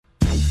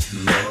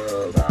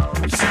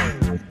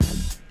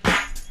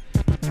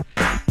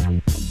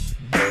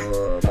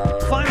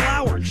Final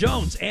hour,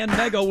 Jones and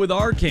Mego with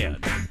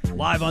Arcand.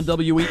 Live on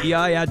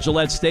WEEI at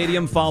Gillette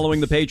Stadium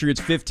following the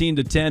Patriots'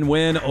 15-10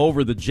 win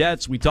over the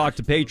Jets. We talked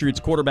to Patriots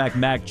quarterback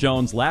Mac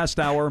Jones last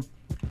hour,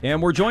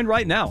 and we're joined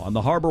right now on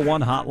the Harbor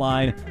One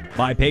hotline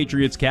by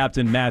Patriots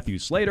captain Mathew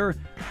Slater.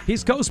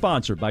 He's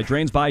co-sponsored by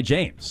Drains by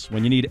James.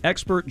 When you need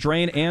expert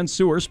drain and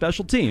sewer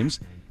special teams,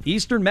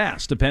 Eastern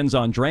Mass depends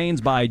on Drains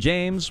by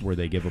James, where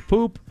they give a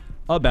poop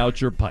about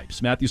your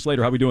pipes. Mathew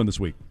Slater, how are we doing this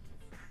week?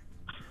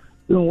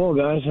 Doing well,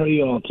 guys. How are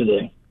you all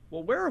today?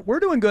 Well, we're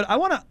doing good. I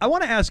want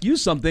to ask you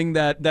something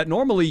that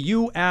normally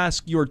you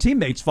ask your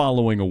teammates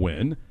following a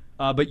win,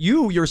 but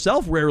you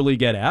yourself rarely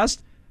get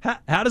asked.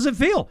 How does it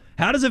feel?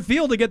 How does it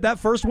feel to get that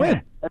first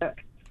win?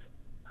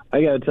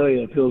 I got to tell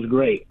you, it feels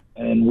great,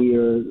 and we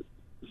are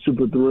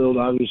super thrilled,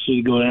 obviously,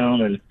 to go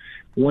down and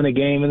win a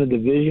game in the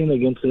division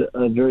against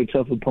a very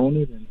tough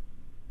opponent, and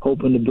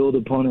hoping to build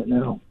upon it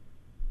now.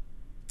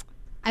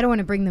 I don't want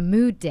to bring the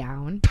mood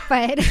down,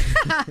 but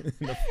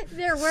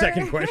there were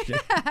second question.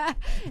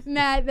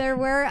 Matt, there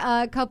were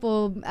a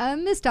couple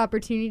missed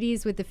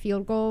opportunities with the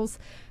field goals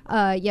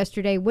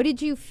yesterday. What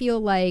did you feel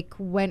like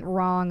went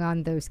wrong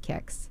on those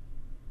kicks?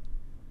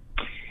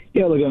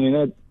 Yeah, look, I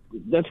mean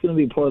that's going to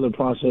be part of the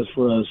process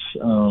for us.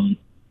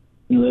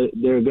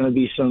 There are going to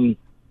be some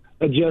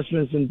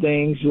adjustments and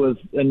things with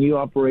a new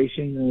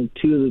operation.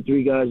 2 of the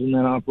 3 guys in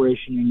that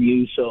operation are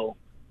new, so.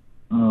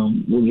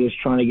 We're just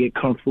trying to get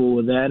comfortable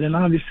with that. And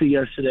obviously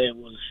yesterday it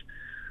was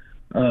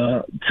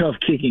tough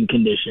kicking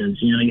conditions.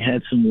 You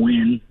had some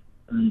wind,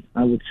 and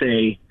I would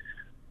say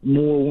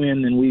more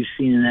wind than we've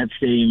seen in that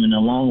stadium in a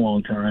long,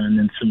 long time, and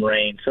then some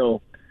rain.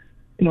 So,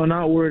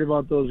 not worried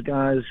about those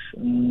guys.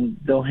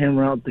 They'll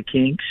hammer out the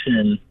kinks,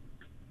 and,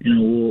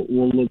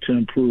 we'll look to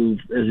improve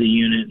as a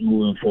unit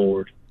moving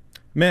forward.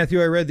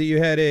 Mathew, I read that you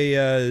had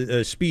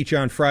a speech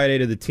on Friday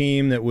to the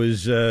team that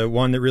was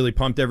one that really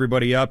pumped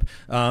everybody up.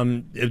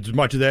 As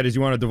much of that as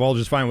you want to divulge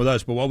is fine with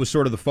us, but what was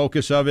sort of the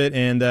focus of it,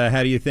 and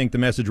how do you think the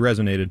message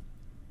resonated?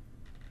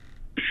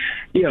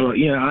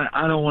 Yeah,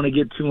 I don't want to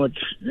get too much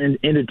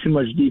into too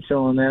much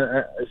detail on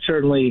that.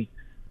 Certainly,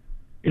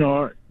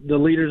 the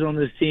leaders on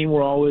this team,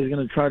 we're always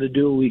going to try to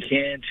do what we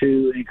can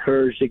to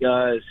encourage the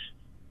guys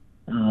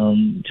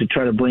to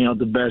try to bring out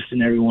the best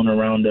in everyone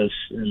around us.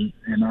 And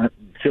I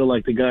feel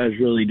like the guys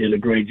really did a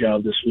great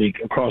job this week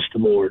across the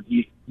board.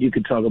 You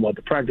could talk about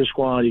the practice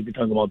squad. You could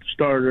talk about the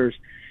starters.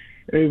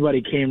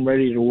 Everybody came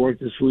ready to work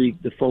this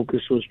week. The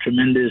focus was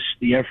tremendous.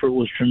 The effort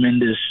was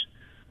tremendous,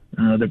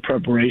 the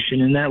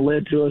preparation. And that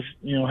led to us,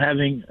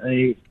 having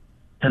a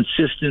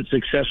consistent,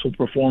 successful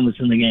performance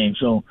in the game.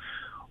 So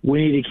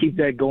we need to keep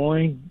that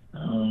going.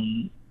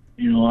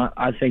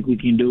 I think we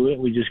can do it.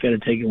 We just got to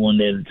take it one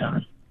day at a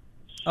time.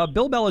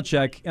 Bill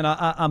Belichick, and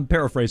I'm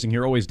paraphrasing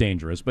here, always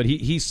dangerous, but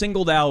he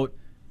singled out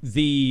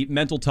the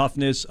mental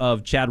toughness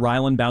of Chad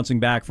Ryland bouncing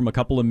back from a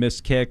couple of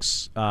missed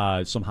kicks,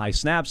 some high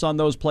snaps on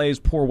those plays,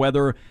 poor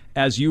weather,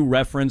 as you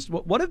referenced.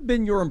 What have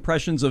been your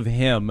impressions of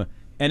him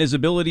and his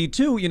ability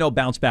to,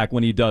 bounce back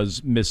when he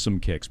does miss some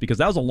kicks? Because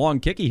that was a long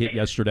kick he hit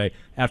yesterday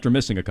after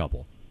missing a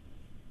couple.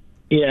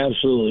 Yeah,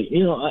 absolutely.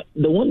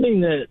 The one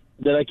thing that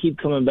I keep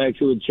coming back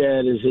to with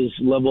Chad is his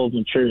level of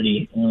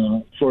maturity.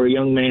 For a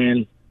young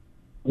man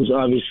who's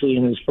obviously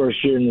in his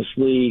first year in this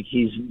league,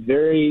 he's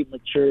very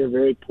mature,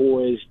 very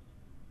poised,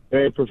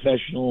 very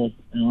professional.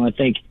 I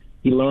think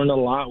he learned a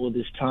lot with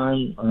his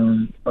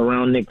time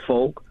around Nick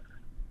Folk.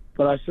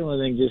 But I certainly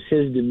think just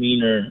his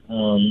demeanor,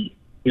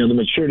 the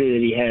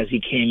maturity that he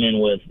came in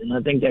with. And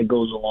I think that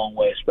goes a long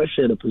way,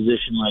 especially at a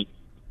position like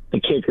the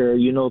kicker.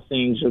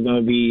 Things are going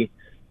to be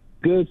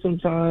good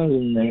sometimes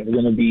and they're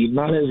going to be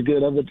not as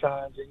good other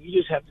times. And you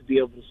just have to be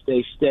able to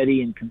stay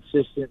steady and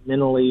consistent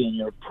mentally, and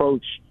your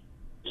approach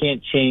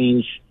can't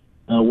change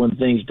when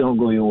things don't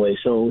go your way.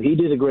 So he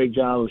did a great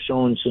job of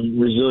showing some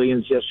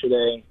resilience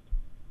yesterday,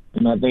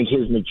 and I think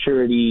his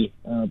maturity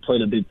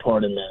played a big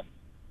part in that.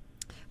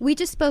 We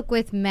just spoke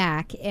with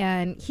Mac,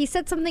 and he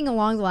said something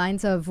along the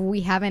lines of,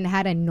 we haven't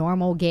had a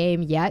normal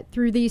game yet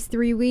through these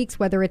 3 weeks,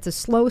 whether it's a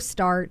slow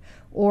start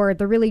or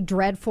the really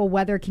dreadful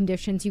weather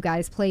conditions you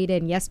guys played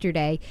in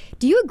yesterday.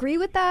 Do you agree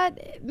with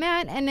that,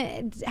 Matt?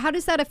 And how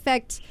does that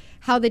affect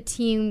how the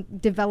team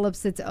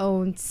develops its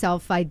own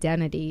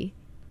self-identity?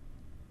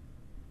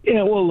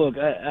 Yeah, well, look,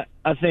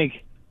 I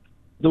think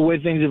the way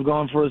things have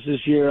gone for us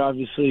this year,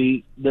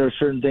 obviously there are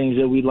certain things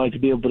that we'd like to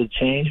be able to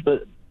change,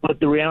 but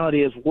the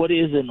reality is, what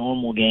is a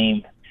normal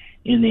game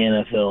in the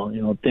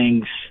NFL?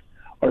 Things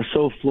are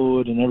so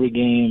fluid, and every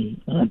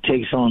game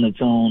takes on its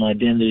own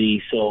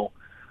identity. So,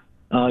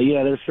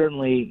 there's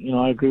certainly,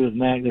 I agree with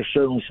Mac, there's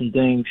certainly some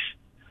things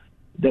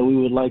that we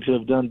would like to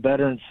have done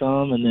better in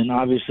some, and then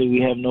obviously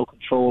we have no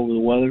control over the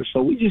weather.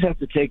 So we just have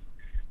to take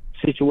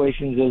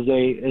situations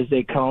as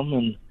they come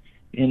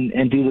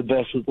and do the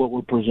best with what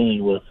we're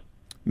presented with.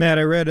 Matt,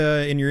 I read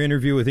in your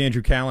interview with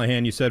Andrew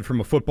Callahan, you said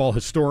from a football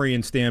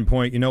historian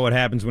standpoint, you know what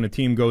happens when a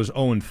team goes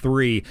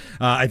 0-3.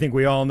 I think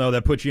we all know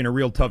that puts you in a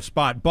real tough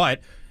spot. But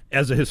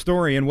as a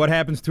historian, what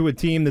happens to a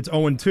team that's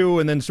 0-2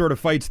 and then sort of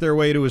fights their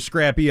way to a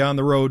scrappy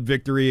on-the-road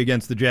victory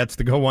against the Jets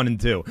to go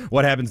 1-2?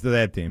 What happens to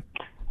that team?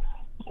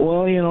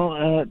 Well,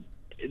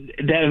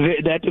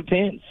 that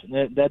depends.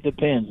 That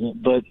depends.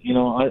 But,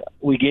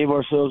 we gave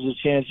ourselves a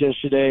chance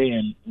yesterday,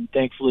 and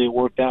thankfully it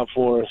worked out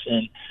for us.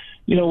 And,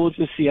 we'll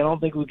just see. I don't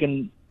think we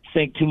can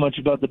think too much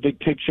about the big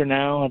picture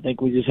now. I think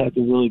we just have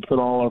to really put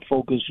all our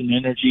focus and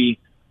energy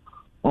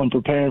on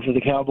preparing for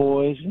the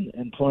Cowboys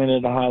and playing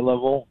at a high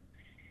level.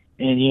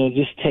 And,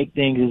 just take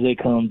things as they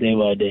come day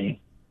by day.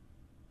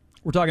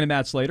 We're talking to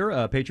Matt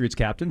Slater, Patriots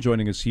captain,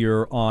 joining us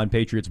here on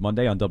Patriots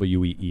Monday on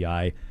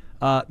WEEI.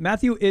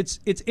 Mathew, it's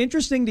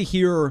interesting to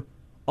hear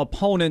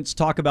opponents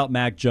talk about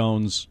Mac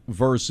Jones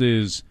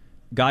versus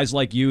guys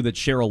like you that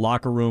share a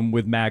locker room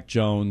with Mac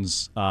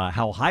Jones,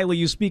 how highly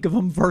you speak of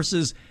him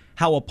versus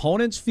how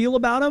opponents feel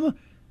about him.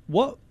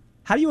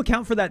 How do you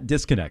account for that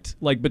disconnect,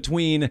 like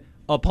between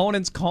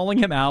opponents calling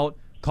him out,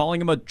 calling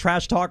him a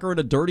trash talker and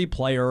a dirty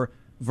player,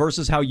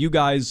 versus how you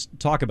guys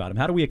talk about him?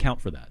 How do we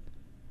account for that?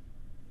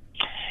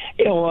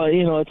 Yeah, well,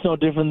 it's no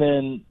different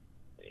than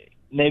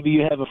maybe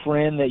you have a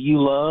friend that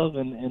you love,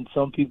 and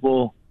some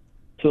people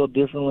feel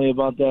differently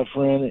about that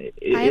friend.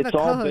 I have a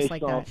co-host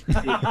like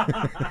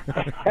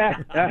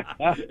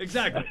that.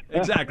 Exactly.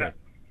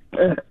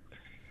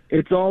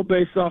 It's all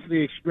based off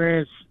the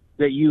experience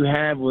that you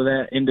have with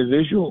that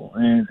individual.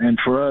 And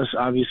for us,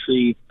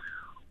 obviously,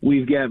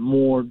 we've got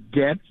more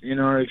depth in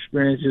our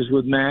experiences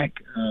with Mac.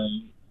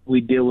 We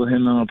deal with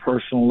him on a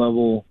personal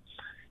level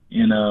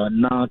in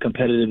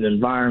non-competitive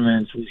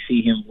environments. We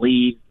see him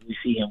lead. We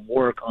see him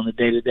work on the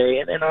day-to-day.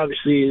 And then,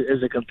 obviously,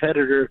 as a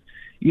competitor,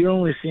 you're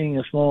only seeing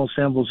a small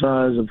sample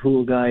size of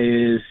who a guy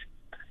is.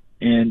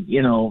 And,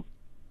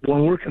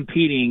 when we're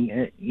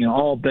competing,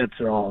 all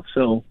bets are off.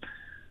 So,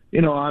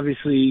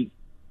 obviously,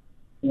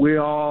 we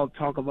all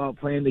talk about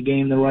playing the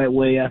game the right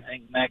way. I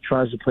think Mac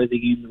tries to play the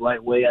game the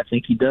right way. I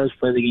think he does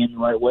play the game the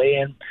right way.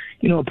 And,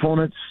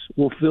 opponents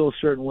will feel a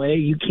certain way.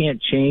 You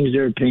can't change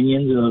their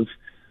opinions of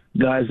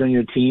guys on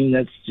your team.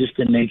 That's just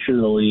the nature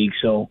of the league.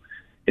 So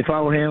if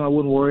I were him, I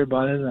wouldn't worry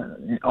about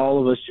it.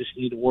 All of us just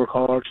need to work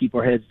hard, keep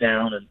our heads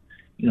down, and,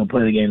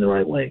 play the game the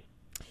right way.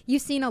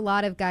 You've seen a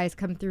lot of guys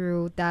come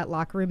through that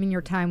locker room in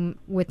your time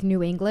with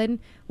New England.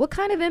 What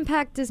kind of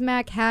impact does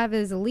Mac have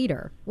as a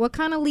leader? What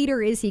kind of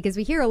leader is he? Because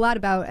we hear a lot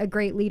about a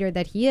great leader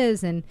that he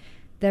is and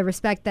the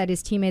respect that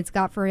his teammates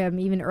got for him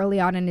even early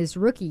on in his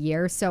rookie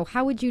year. So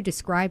how would you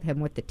describe him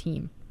with the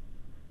team?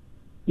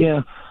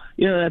 Yeah,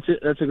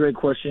 that's a great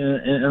question.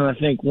 And I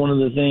think one of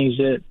the things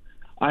that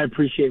I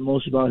appreciate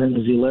most about him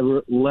is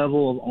the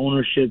level of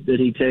ownership that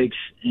he takes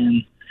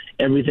in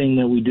everything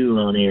that we do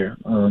around here.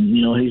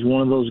 He's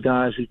one of those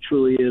guys who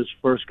truly is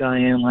first guy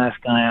in, last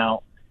guy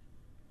out.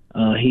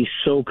 He's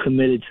so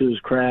committed to his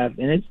craft,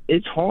 and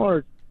it's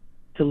hard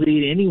to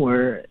lead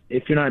anywhere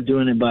if you're not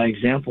doing it by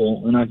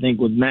example. And I think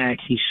with Mac,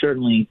 he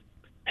certainly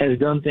has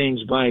done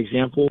things by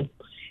example.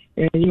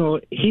 And,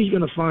 he's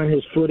going to find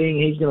his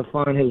footing. He's going to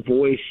find his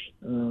voice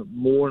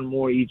more and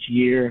more each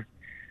year,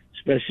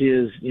 especially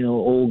as,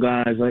 old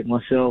guys like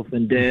myself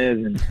and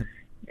Dev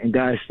and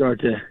guys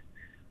start to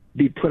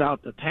be put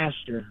out to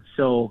pasture.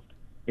 So,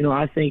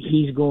 I think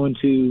he's going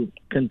to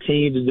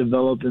continue to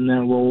develop in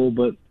that role.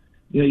 But,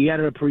 you got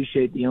to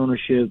appreciate the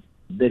ownership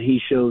that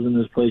he shows in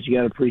this place. You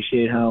got to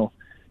appreciate how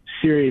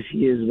serious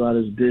he is about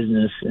his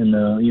business. And,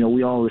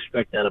 we all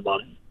respect that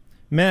about him.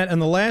 Matt, on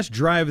the last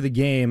drive of the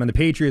game, on the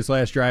Patriots'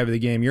 last drive of the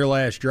game, your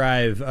last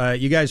drive,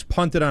 you guys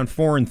punted on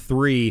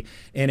 4-3,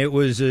 and it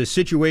was a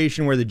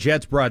situation where the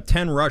Jets brought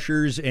 10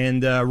 rushers,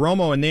 and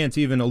Romo and Nance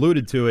even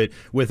alluded to it,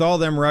 with all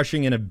them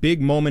rushing in a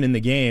big moment in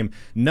the game.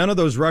 None of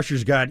those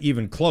rushers got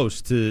even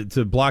close to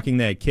blocking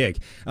that kick.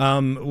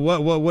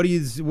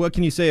 What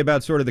can you say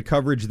about sort of the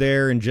coverage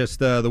there and just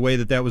the way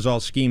that was all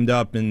schemed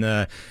up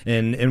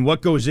and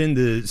what goes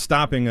into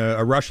stopping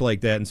a rush like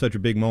that in such a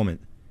big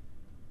moment?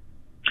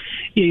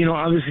 Yeah,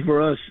 obviously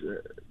for us,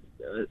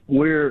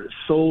 we're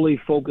solely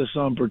focused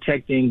on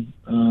protecting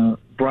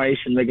Bryce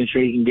and making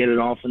sure he can get it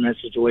off in that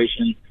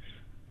situation.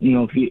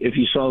 If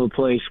you saw the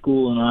play,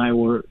 School and I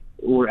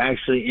were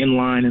actually in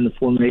line in the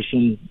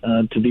formation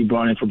to be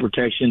brought in for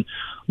protection.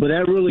 But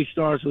that really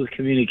starts with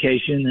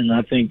communication, and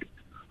I think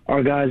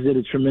our guys did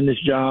a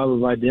tremendous job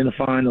of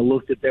identifying the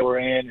look that they were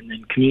in and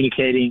then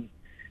communicating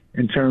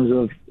in terms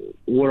of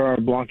what our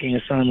blocking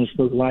assignments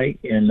look like.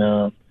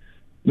 And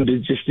but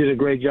it just did a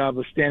great job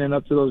of standing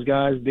up to those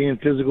guys, being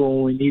physical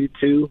when we needed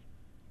to,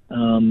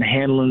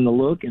 handling the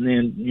look, and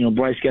then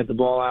Bryce got the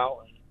ball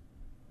out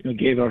and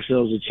gave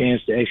ourselves a chance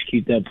to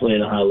execute that play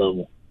at a high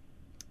level.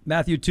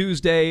 Mathew,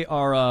 Tuesday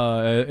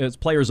is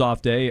Players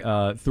Off Day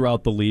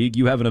throughout the league.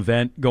 You have an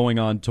event going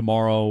on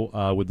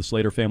tomorrow with the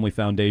Slater Family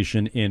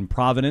Foundation in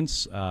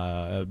Providence.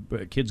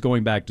 Kids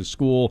going back to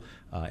school,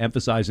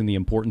 emphasizing the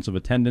importance of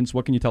attendance.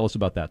 What can you tell us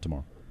about that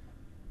tomorrow?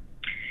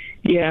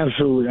 Yeah,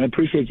 absolutely. I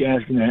appreciate you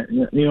asking that.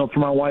 For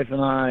my wife and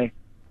I,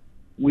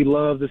 we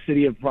love the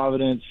city of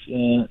Providence.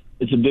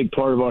 It's a big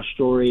part of our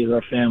story as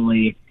our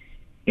family.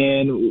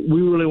 And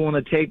we really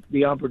want to take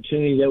the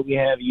opportunity that we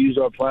have, use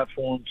our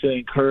platform to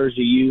encourage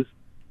the youth.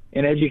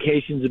 And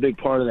education is a big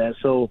part of that.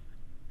 So,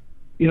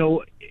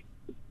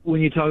 when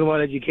you talk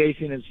about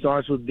education, it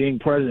starts with being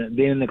present,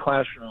 being in the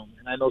classroom.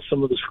 And I know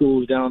some of the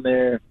schools down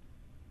there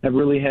have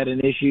really had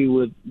an issue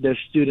with their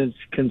students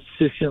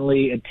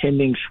consistently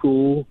attending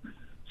school.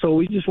 So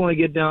we just want to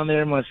get down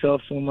there,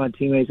 myself, some of my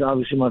teammates,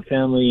 obviously my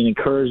family, and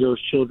encourage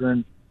those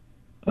children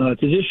to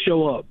just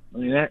show up. I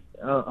mean, that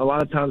a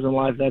lot of times in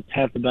life, that's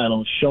half the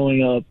battle,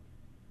 showing up,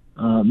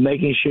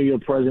 making sure you're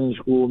present in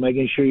school,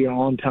 making sure you're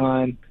on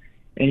time,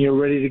 and you're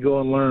ready to go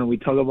and learn. We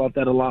talk about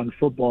that a lot in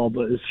football,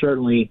 but it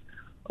certainly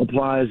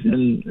applies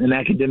in an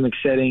academic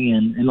setting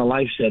and in a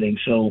life setting.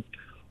 So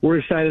we're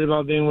excited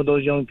about being with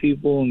those young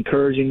people,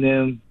 encouraging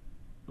them,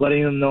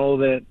 letting them know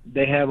that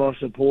they have our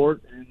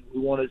support, and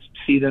we want to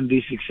see them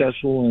be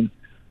successful, and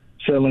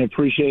certainly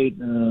appreciate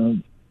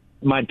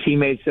my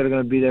teammates that are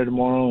going to be there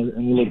tomorrow,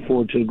 and we look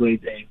forward to a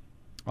great day.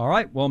 All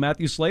right. Well,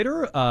 Mathew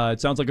Slater, it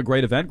sounds like a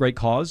great event, great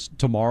cause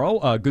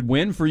tomorrow. Good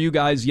win for you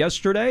guys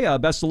yesterday.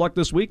 Best of luck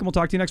this week, and we'll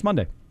talk to you next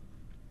Monday.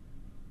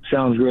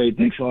 Sounds great.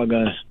 Thanks a lot,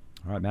 guys.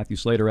 All right, Mathew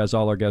Slater, as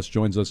all our guests,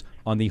 joins us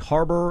on the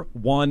Harbor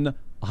One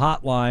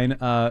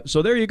hotline.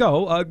 So there you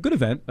go. A good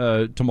event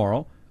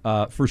tomorrow,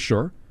 for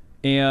sure,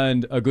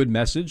 and a good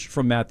message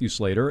from Mathew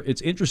Slater.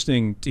 It's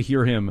interesting to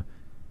hear him,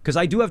 because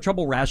I do have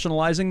trouble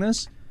rationalizing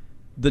this,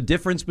 the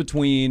difference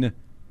between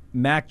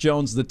Mac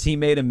Jones, the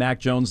teammate, and Mac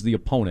Jones, the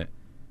opponent.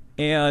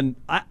 And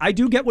I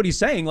do get what he's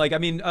saying. Like, I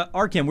mean,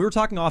 Arcand, we were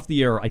talking off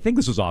the air, I think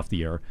this was off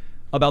the air,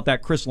 about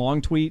that Chris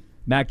Long tweet.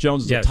 Mac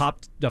Jones is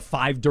the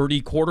 5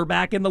 dirty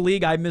quarterback in the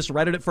league. I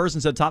misread it at first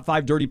and said top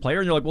 5 dirty player.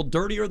 And you're like, well,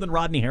 dirtier than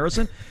Rodney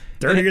Harrison?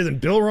 Dirtier than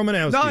Bill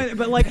Romanowski. No,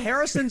 but like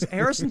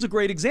Harrison's a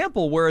great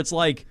example where it's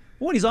like,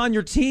 when he's on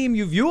your team,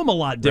 you view him a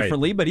lot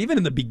differently. Right. But even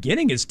in the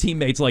beginning, his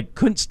teammates like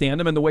couldn't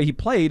stand him, and the way he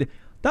played,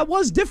 that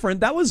was different.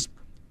 That was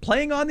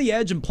playing on the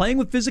edge and playing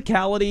with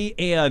physicality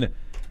and,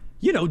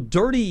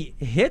 dirty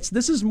hits.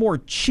 This is more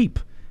cheap.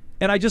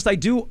 And I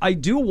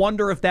do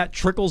wonder if that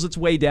trickles its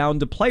way down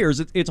to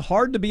players. It's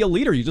hard to be a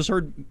leader. You just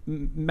heard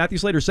Mathew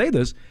Slater say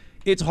this.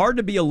 It's hard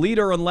to be a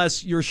leader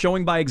unless you're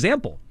showing by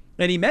example.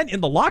 And he meant in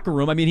the locker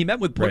room. I mean, he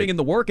meant with putting in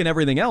the work and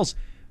everything else.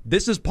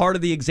 This is part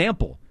of the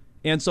example.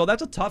 And so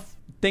that's a tough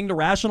thing to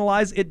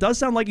rationalize. It does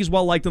sound like he's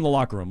well-liked in the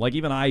locker room. Like,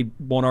 even I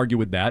won't argue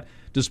with that,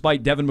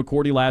 despite Devin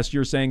McCourty last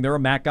year saying there are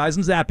Mac guys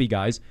and Zappy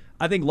guys.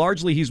 I think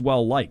largely he's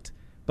well-liked.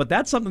 But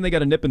that's something they got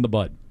to nip in the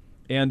bud.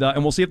 And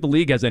we'll see if the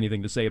league has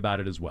anything to say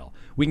about it as well.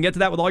 We can get to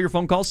that with all your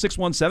phone calls,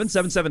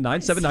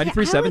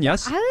 617-779-7937.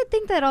 Yes? I would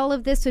think that all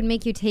of this would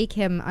make you take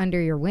him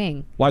under your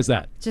wing. Why is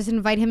that? Just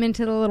invite him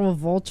into the little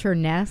vulture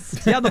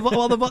nest. Yeah,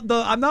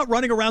 I'm not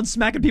running around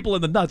smacking people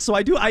in the nuts, so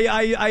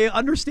I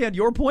understand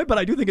your point, but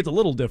I do think it's a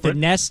little different.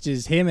 The nest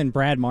is him and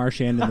Brad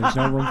Marchand, and there's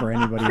no room for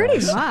anybody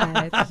Pretty else.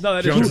 much.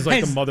 No, Jones is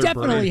like the mother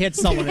definitely bird. hit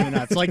someone in the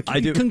nuts. Like,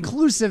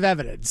 conclusive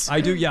evidence.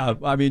 I do, yeah.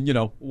 I mean,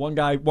 one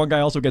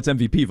guy also gets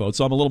MVP votes,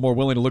 so I'm a little more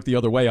willing to look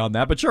the other way on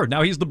that. But sure,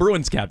 now he's the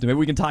Bruins captain. Maybe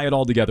we can tie it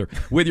all together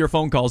with your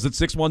phone calls at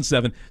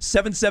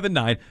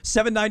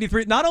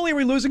 617-779-793. Not only are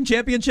we losing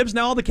championships,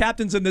 now all the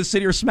captains in this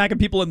city are smacking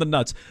people in the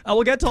nuts.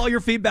 We'll get to all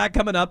your feedback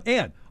coming up,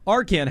 and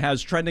Arcand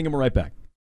has trending, and we're right back.